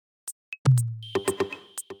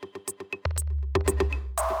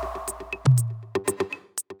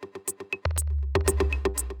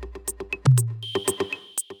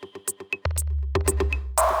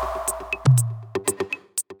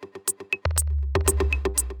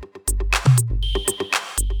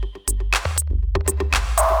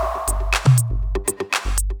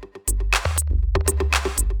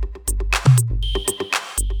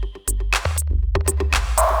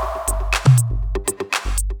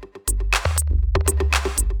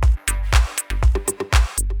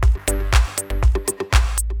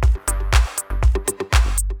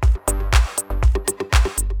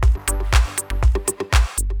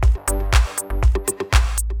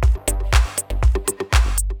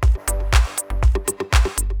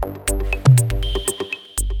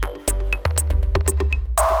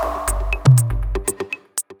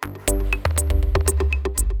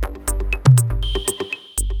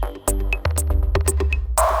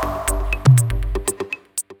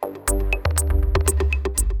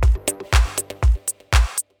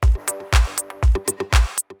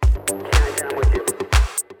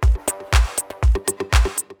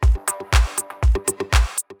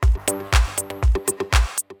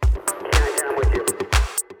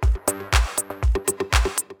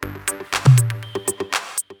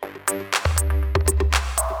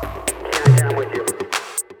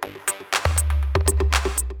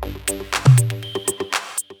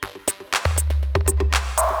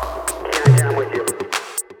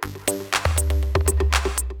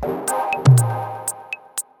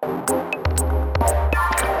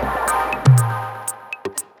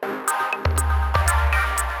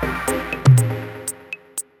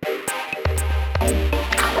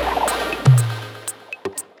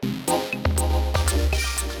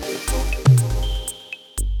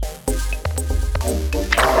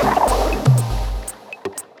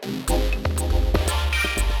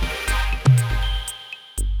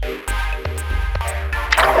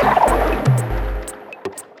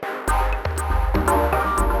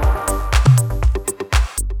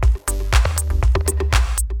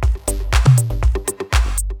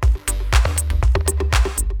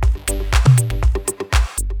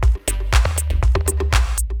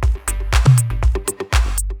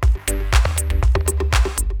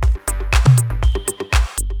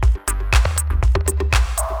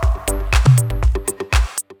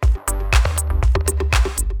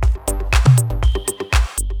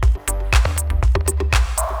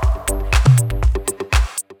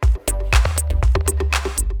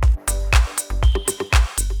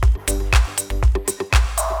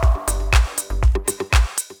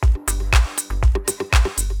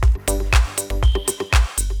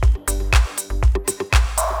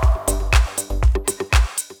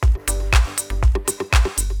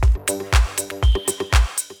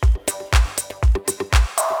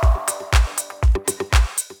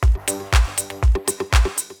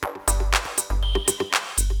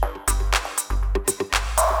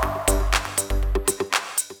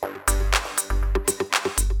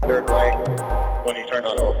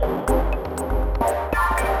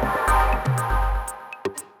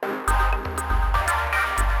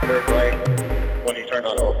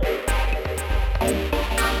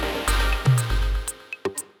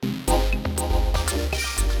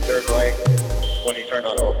when you turn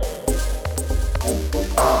on open.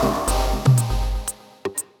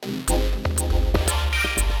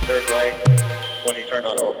 Third right when you turn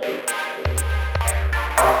on open.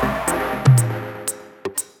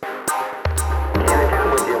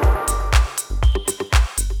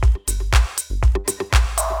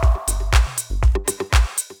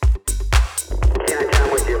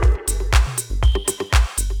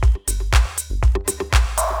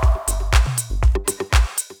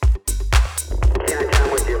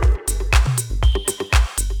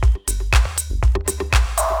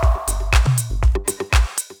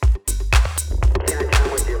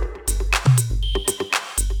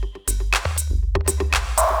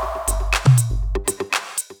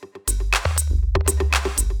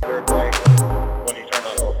 Third right when you turn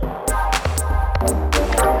on open.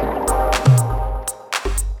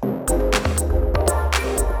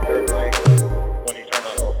 Third right when you turn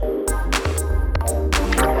on open.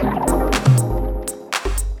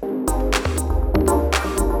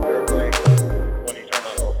 Third right when you turn on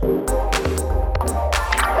open.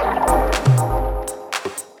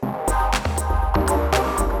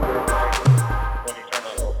 When you turn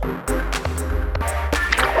on open.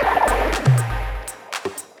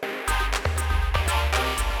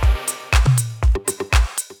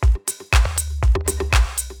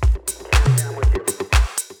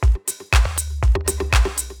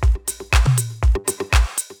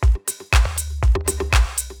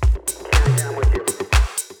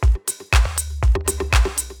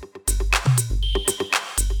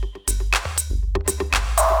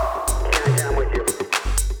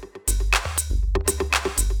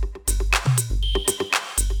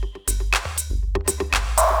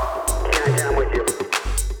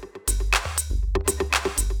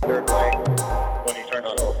 Third right when you turn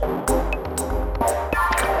on open.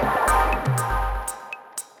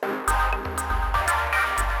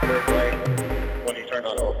 Third right when you turn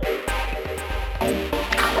on open.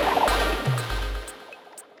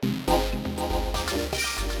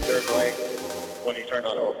 Third right when you turn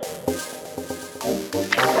on open.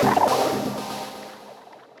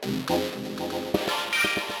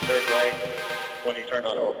 Third right when you turn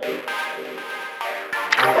on open.